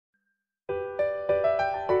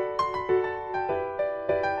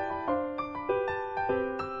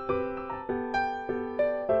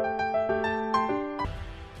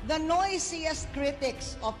noisiest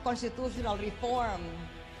critics of constitutional reform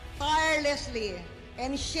tirelessly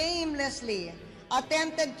and shamelessly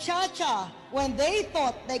attempted cha-cha when they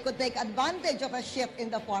thought they could take advantage of a shift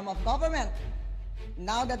in the form of government.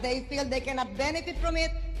 Now that they feel they cannot benefit from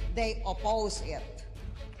it, they oppose it.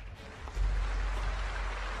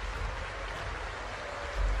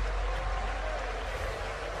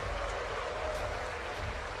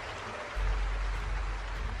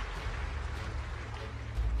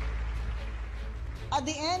 At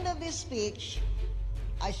the end of this speech,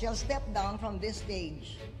 I shall step down from this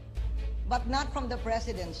stage, but not from the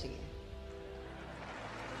presidency.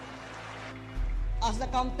 As the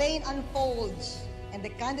campaign unfolds and the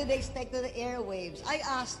candidates take to the airwaves, I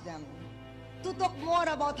ask them to talk more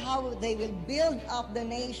about how they will build up the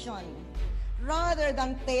nation rather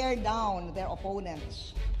than tear down their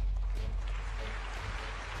opponents.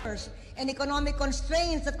 And economic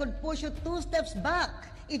constraints that could push you 2 steps back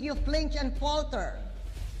if you flinch and falter.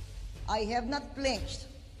 I have not flinched.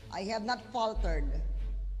 I have not faltered.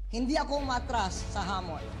 Hindi ako umatras sa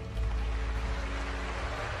hamon.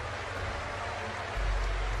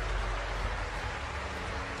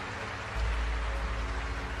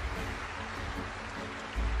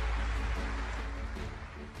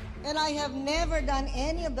 And I have never done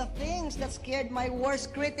any of the things that scared my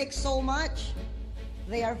worst critics so much.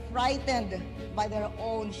 They are frightened by their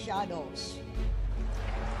own shadows.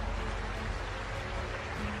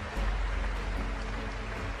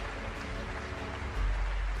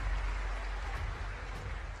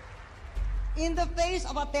 In the face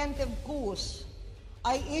of attentive coups,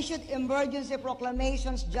 I issued emergency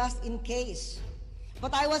proclamations just in case.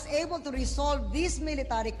 But I was able to resolve this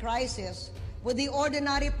military crisis with the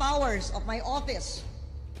ordinary powers of my office.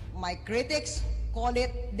 My critics call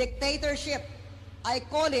it dictatorship. I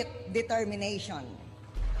call it determination.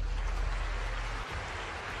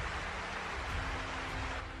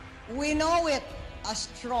 We know it as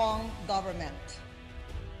strong government.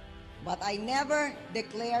 But I never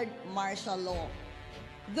declared martial law,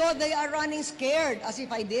 though they are running scared as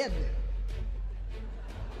if I did.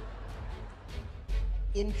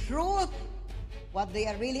 In truth, what they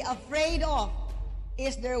are really afraid of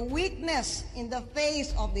is their weakness in the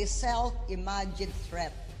face of this self-imagined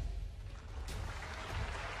threat.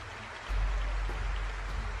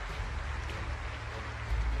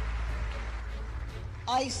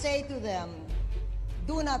 I say to them,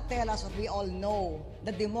 do not tell us what we all know,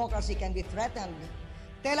 that democracy can be threatened.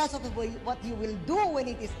 Tell us what you will do when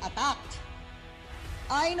it is attacked.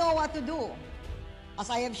 I know what to do. As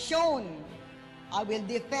I have shown, I will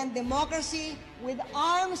defend democracy with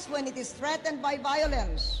arms when it is threatened by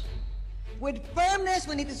violence, with firmness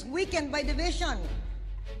when it is weakened by division,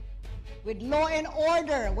 with law and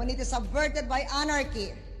order when it is subverted by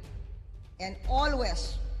anarchy, and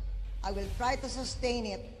always I will try to sustain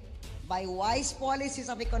it by wise policies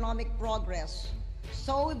of economic progress,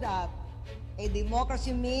 so that a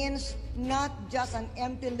democracy means not just an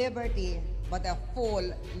empty liberty, but a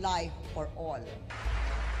full life for all.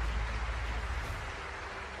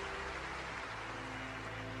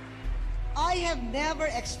 I have never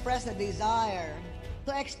expressed a desire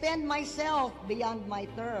to extend myself beyond my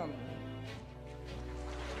term.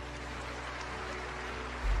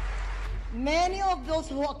 Many of those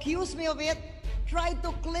who accuse me of it tried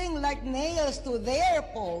to cling like nails to their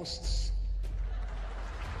posts.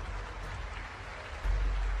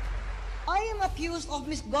 I am accused of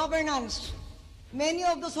misgovernance. Many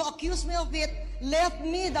of those who accuse me of it left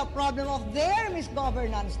me the problem of their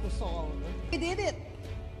misgovernance to solve. I did it.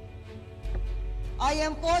 I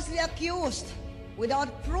am falsely accused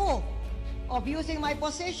without proof of using my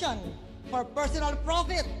position for personal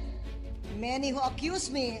profit. Many who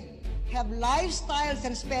accuse me have lifestyles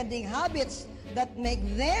and spending habits that make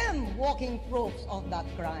them walking proofs of that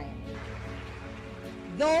crime.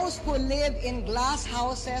 Those who live in glass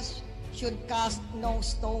houses should cast no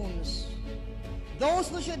stones. Those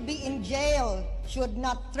who should be in jail should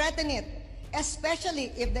not threaten it,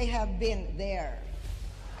 especially if they have been there.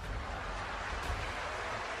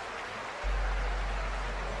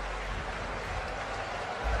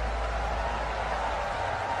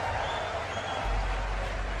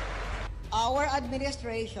 Our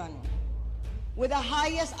administration, with the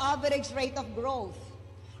highest average rate of growth,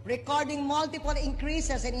 recording multiple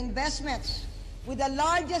increases in investments, with the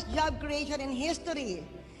largest job creation in history,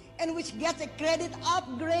 and which gets a credit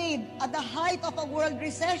upgrade at the height of a world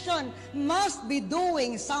recession, must be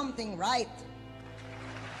doing something right.